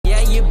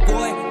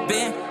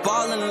Been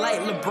ballin'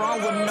 like LeBron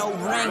with no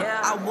ring.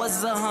 I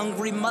was a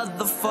hungry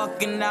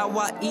motherfucker, now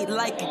I eat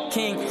like a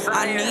king.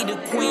 I need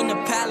a queen, a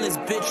palace,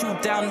 bitch, you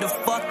down to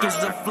fuck is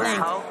a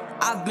fling.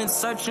 I've been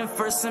searching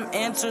for some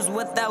answers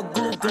without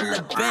Google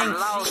a bang.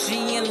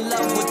 She in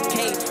love with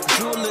Kate,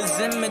 jewelers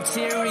and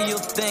material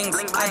things.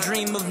 I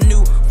dream of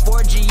new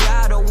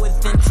Forgiato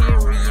with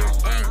interior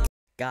ink.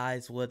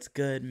 Guys, what's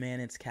good, man?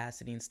 It's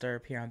Cassidy and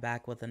Stirrup here. I'm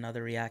back with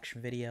another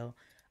reaction video.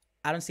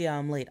 I don't see how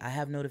I'm late. I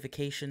have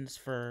notifications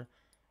for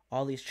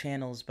all these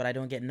channels, but I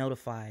don't get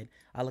notified.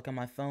 I look on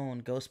my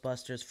phone,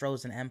 Ghostbusters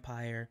Frozen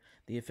Empire,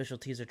 the official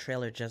teaser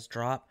trailer just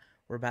dropped.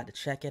 We're about to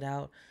check it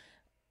out.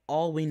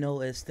 All we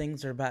know is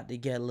things are about to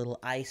get a little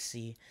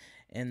icy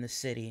in the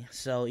city.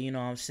 So, you know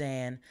what I'm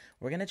saying?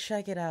 We're going to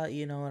check it out,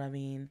 you know what I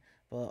mean?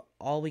 But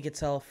all we could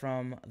tell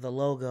from the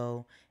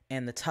logo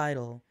and the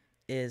title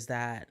is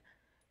that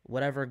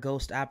whatever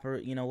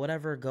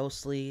whatever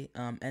ghostly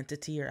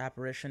entity or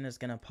apparition is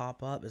gonna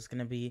pop up is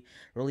gonna be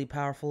really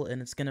powerful, and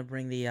it's gonna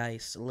bring the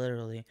ice,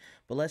 literally.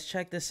 But let's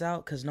check this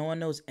out, because no one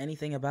knows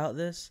anything about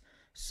this,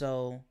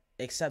 so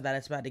except that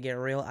it's about to get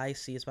real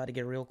icy, it's about to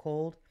get real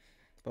cold.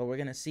 But we're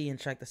gonna see and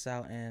check this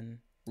out, and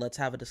let's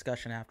have a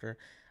discussion after.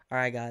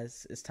 Alright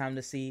guys, it's time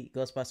to see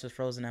Ghostbusters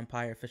Frozen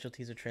Empire official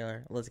teaser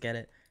trailer. Let's get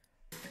it.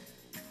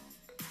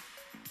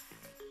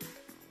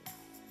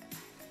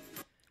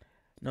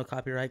 No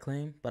copyright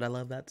claim, but I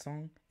love that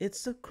song.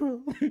 It's a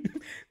cruel,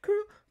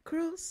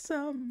 cruel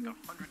summer.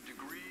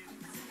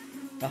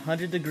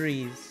 100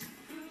 degrees.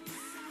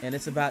 And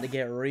it's about to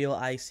get real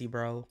icy,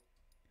 bro.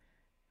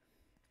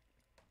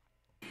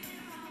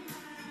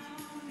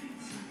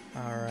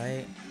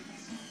 Alright.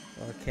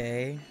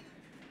 Okay.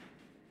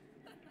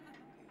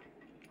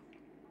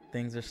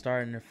 Things are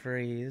starting to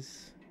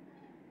freeze.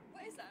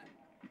 What is that?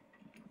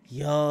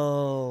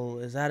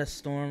 Yo, is that a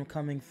storm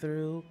coming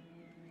through?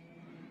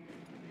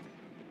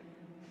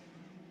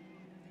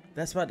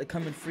 That's about to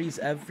come and freeze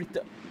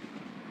everything.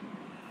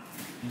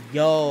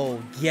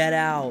 Yo, get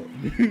out.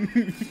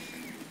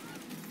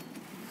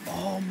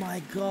 Oh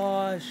my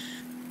gosh.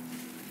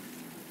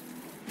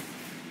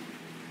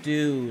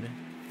 Dude.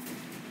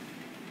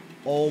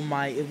 Oh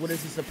my, what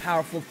is this? A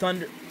powerful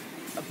thunder?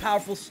 A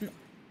powerful snow?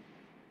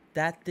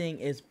 That thing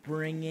is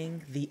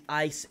bringing the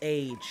ice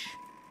age.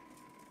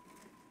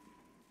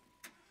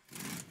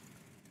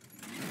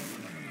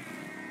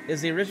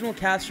 Is the original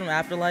cast from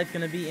Afterlife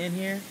gonna be in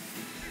here?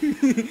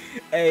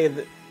 Hey,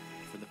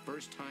 for the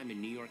first time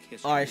in New York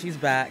history. All right, she's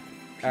back.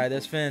 All right,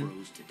 there's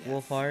Finn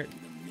Wolfhard,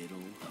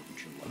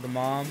 the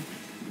mom.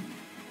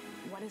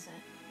 What is it?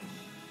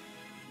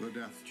 The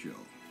death chill.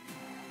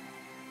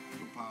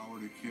 The power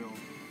to kill.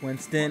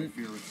 Winston.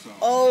 Fear itself.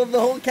 Oh, the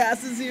whole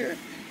cast is here.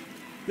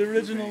 The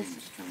originals. Your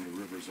veins turn to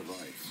rivers of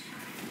ice.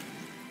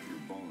 Your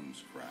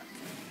bones crack.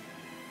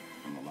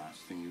 And the last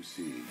thing you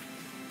see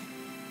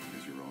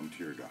is your own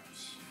tear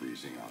ducts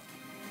freezing up.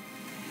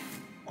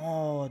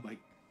 Oh, Like,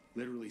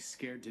 literally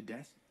scared to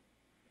death?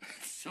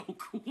 So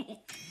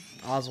cool.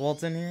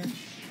 Oswald's in here.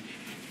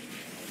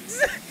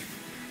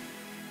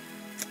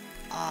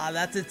 Ah,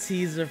 that's a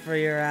teaser for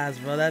your ass,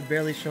 bro. That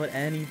barely showed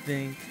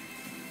anything.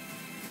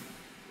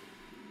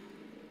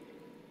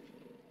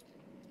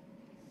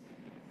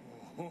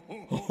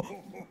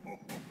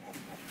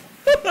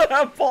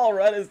 Paul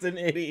Rudd is an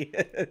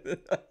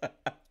idiot.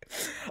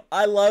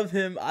 I love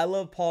him. I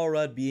love Paul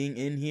Rudd being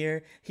in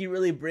here. He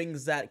really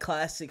brings that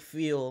classic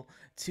feel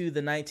to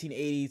the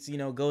 1980s, you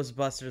know,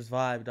 Ghostbusters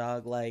vibe,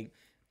 dog. Like,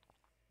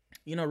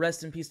 you know,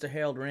 rest in peace to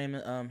Harold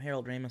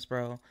Ramis,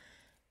 bro.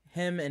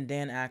 Him and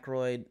Dan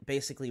Aykroyd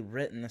basically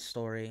written the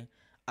story.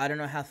 I don't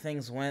know how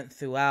things went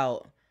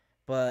throughout,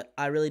 but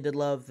I really did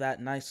love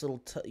that nice little,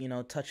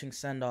 touching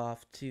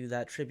send-off to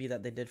that tribute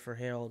that they did for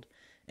Harold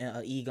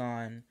and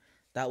Egon.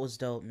 That was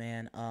dope,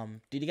 man.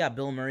 Dude, you got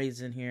Bill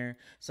Murray's in here.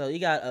 So you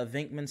got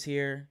Venkman's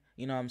here.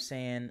 You know what I'm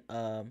saying?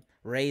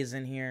 Ray's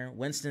in here.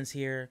 Winston's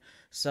here.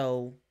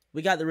 So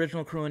we got the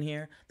original crew in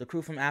here. The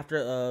crew from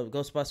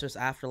Ghostbusters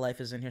Afterlife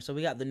is in here. So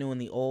we got the new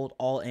and the old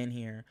all in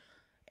here.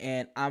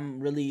 And I'm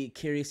really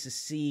curious to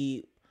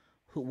see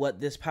what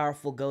this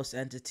powerful ghost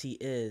entity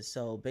is.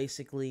 So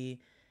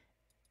basically,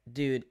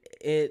 dude,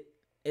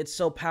 it's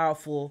so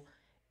powerful.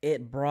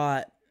 It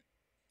brought...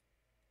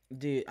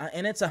 Dude,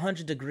 and it's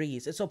 100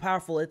 degrees. It's so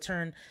powerful. It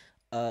turned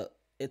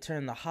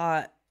the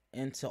hot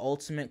into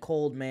ultimate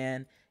cold,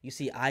 man. You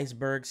see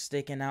icebergs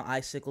sticking out,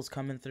 icicles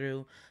coming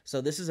through. So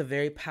this is a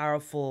very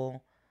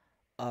powerful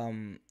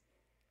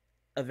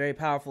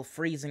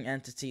freezing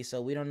entity.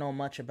 So we don't know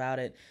much about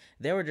it.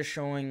 They were just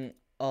showing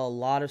a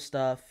lot of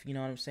stuff. You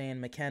know what I'm saying?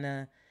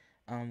 McKenna,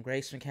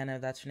 Grace McKenna,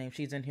 if that's her name.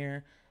 She's in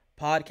here.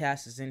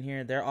 Podcast is in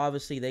here.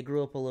 They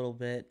grew up a little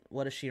bit.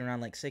 What is she,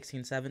 around like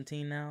 16,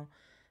 17 now?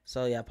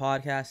 So yeah,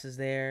 Podcast is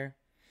there.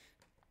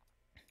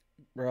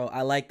 Bro,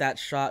 I like that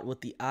shot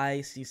with the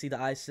ice. You see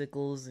the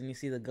icicles and you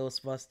see the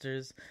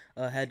Ghostbusters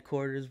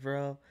headquarters,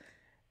 bro.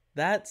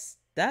 That's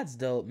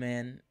dope,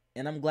 man.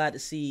 And I'm glad to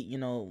see, you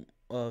know,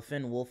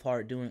 Finn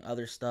Wolfhard doing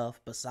other stuff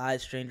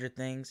besides Stranger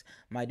Things.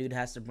 My dude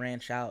has to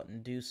branch out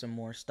and do some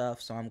more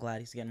stuff, so I'm glad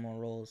he's getting more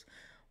roles.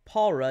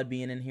 Paul Rudd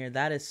being in here,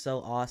 that is so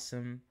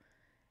awesome.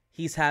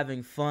 He's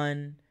having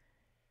fun.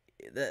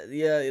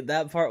 Yeah,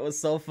 that part was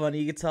so funny.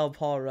 You can tell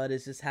Paul Rudd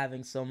is just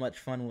having so much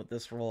fun with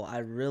this role. I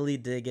really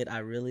dig it. I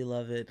really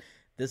love it.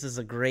 This is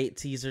a great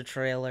teaser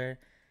trailer.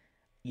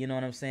 You know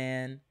what I'm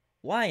saying?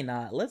 Why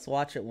not? Let's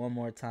watch it one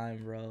more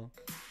time, bro.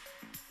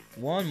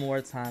 One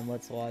more time.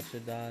 Let's watch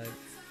it, dog.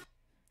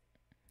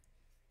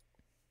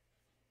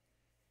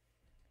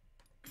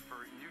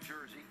 For New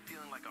Jersey,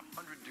 feeling like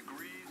 100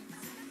 degrees.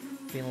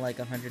 Feeling like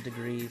 100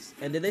 degrees.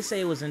 And did they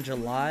say it was in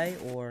July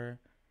or...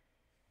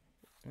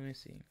 Let me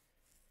see.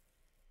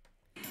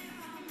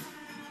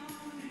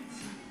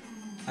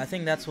 I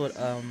think that's what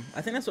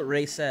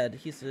Ray said.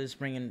 He's just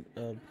bringing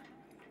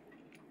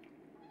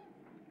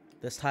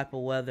this type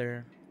of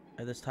weather,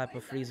 or this type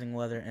of freezing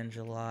weather in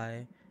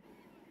July.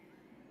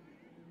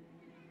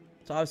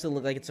 So obviously it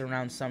looks like it's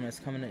around summer. It's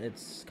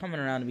coming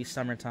around to be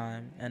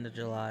summertime, end of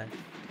July.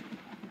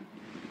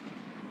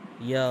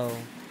 Yo.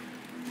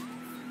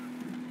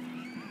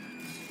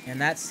 And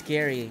that's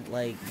scary.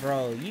 Like,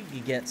 bro, you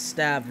could get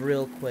stabbed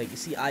real quick. You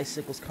see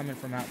icicles coming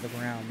from out the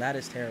ground. That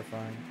is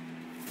terrifying.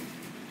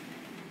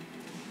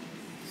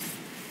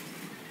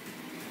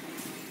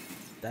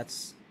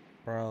 That's,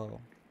 bro.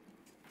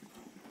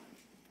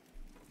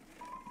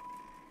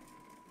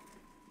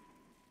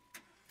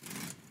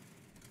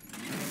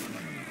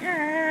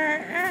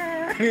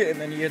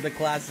 And then you hear the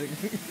classic,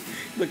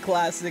 the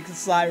classic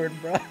siren,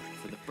 bro.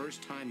 For the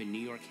first time in New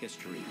York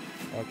history,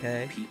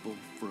 okay, people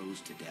froze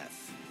to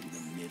death in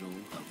the middle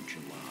of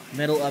July.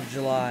 Middle of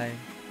July.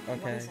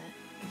 Okay. What is it?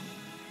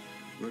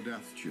 The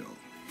death chill.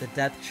 The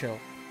death chill.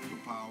 The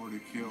power to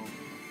kill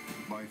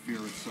by fear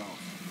itself.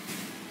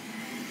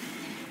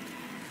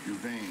 Your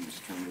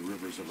veins turn to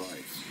rivers of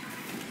ice.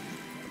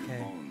 Your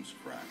Okay. bones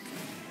crack.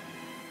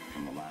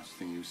 And the last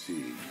thing you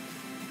see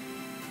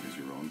is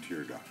your own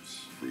tear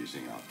ducts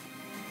freezing up.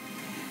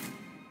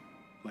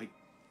 Like,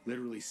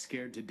 literally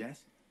scared to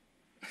death?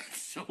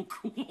 So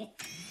cool.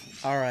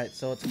 Alright,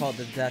 so it's called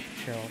the death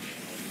chill.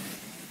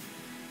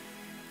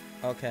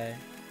 Okay.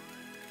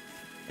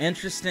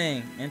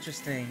 Interesting.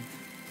 Interesting.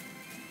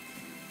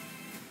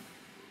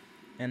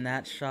 And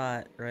that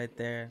shot right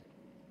there.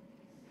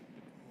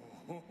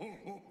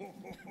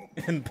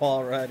 And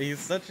Paul Rudd, he's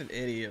such an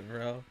idiot,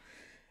 bro.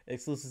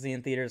 Exclusively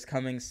in theaters,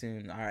 coming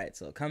soon. Alright,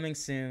 so coming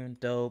soon,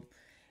 dope.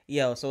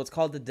 Yo, so it's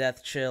called the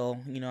death chill,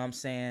 you know what I'm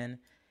saying?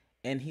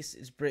 And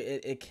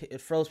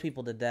it froze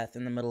people to death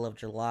in the middle of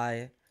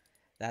July.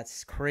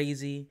 That's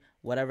crazy.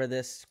 Whatever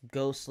this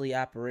ghostly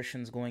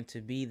apparition is going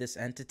to be, this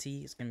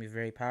entity, is going to be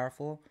very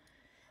powerful.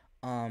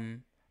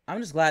 I'm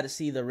just glad to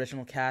see the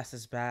original cast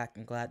is back.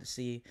 I'm glad to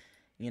see,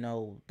 you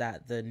know,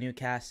 that the new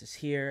cast is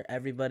here.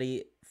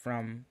 Everybody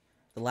from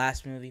the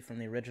last movie, from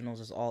the originals,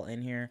 is all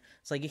in here.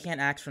 It's like you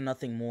can't ask for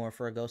nothing more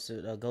for a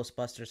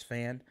Ghostbusters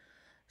fan.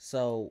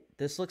 So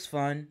this looks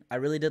fun. I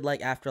really did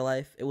like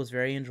Afterlife. It was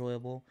very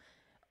enjoyable.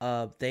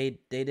 They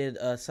did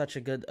such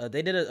a good.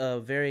 They did a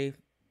very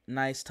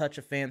nice touch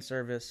of fan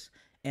service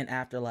in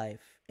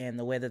Afterlife, and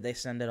the way that they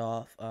send it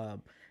off.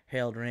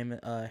 Harold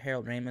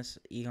Ramis,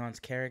 Egon's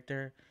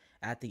character,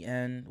 at the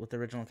end with the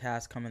original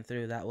cast coming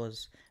through, that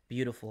was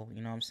beautiful.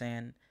 You know what I'm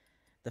saying?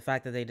 The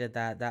fact that they did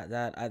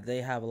that,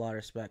 they have a lot of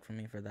respect for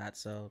me for that.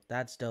 So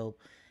that's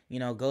dope. You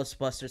know,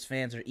 Ghostbusters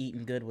fans are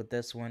eating good with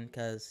this one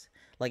because,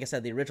 like I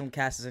said, the original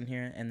cast is in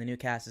here and the new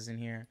cast is in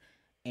here,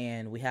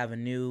 and we have a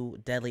new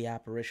deadly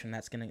apparition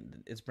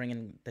it's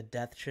bringing the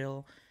death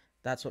chill.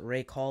 That's what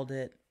Ray called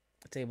it.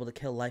 It's able to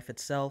kill life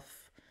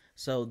itself.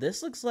 So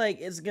this looks like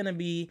it's gonna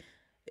be.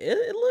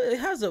 It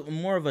has a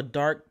more of a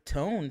dark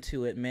tone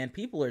to it, man.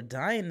 People are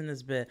dying in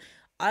this bit.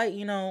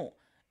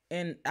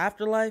 In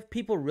Afterlife,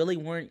 people really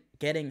weren't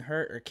getting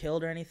hurt or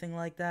killed or anything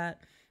like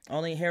that.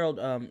 Only Harold,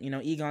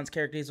 Egon's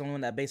character is the only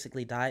one that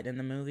basically died in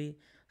the movie.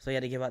 So he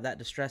had to give out that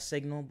distress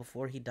signal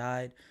before he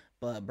died.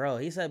 But, bro,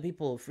 he said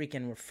people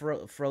freaking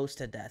were froze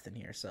to death in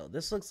here. So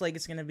this looks like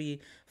it's going to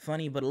be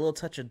funny, but a little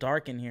touch of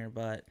dark in here.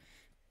 But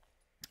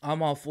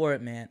I'm all for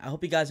it, man. I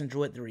hope you guys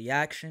enjoyed the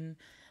reaction.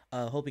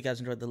 Hope you guys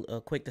enjoyed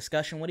the quick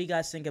discussion. What do you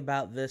guys think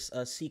about this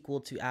sequel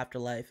to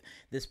Afterlife?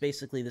 This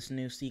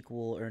new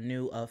sequel or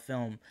new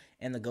film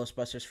in the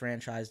Ghostbusters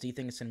franchise. Do you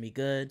think it's going to be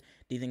good?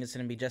 Do you think it's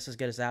going to be just as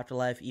good as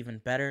Afterlife, even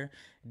better?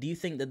 Do you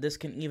think that this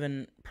can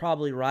even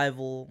probably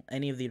rival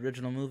any of the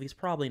original movies?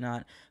 Probably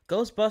not.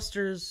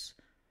 Ghostbusters,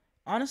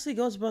 honestly,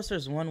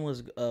 Ghostbusters 1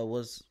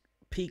 was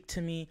peak to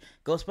me.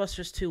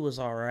 Ghostbusters 2 was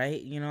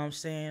alright, you know what I'm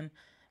saying?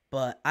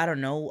 But I don't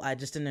know, I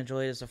just didn't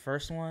enjoy it as the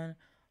first one.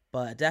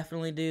 But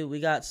definitely, dude,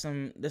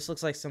 this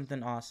looks like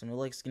something awesome. It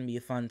looks like it's going to be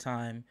a fun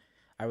time.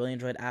 I really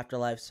enjoyed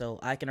Afterlife, so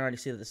I can already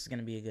see that this is going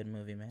to be a good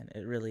movie, man.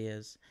 It really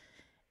is.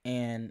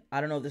 And I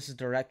don't know if this is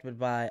directed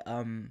by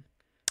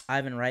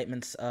Ivan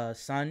Reitman's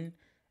son.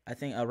 I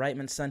think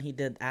Reitman's son, he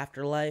did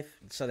Afterlife,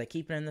 so they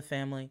keep it in the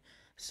family.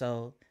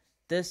 So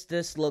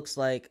this looks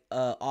like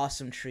an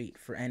awesome treat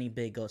for any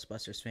big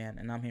Ghostbusters fan,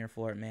 and I'm here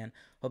for it, man.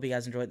 Hope you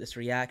guys enjoyed this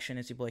reaction.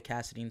 It's your boy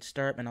Cassidy and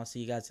Sturp, and I'll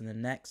see you guys in the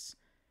next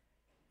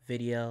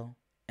video.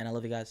 And I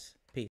love you guys.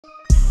 Peace.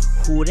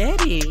 Who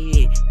that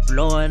is?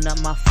 Blowing blowing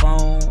up my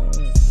phone.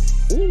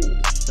 Ooh,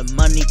 the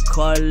money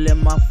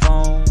calling my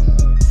phone.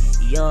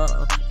 Yeah,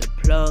 the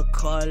plug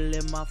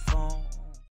calling my phone.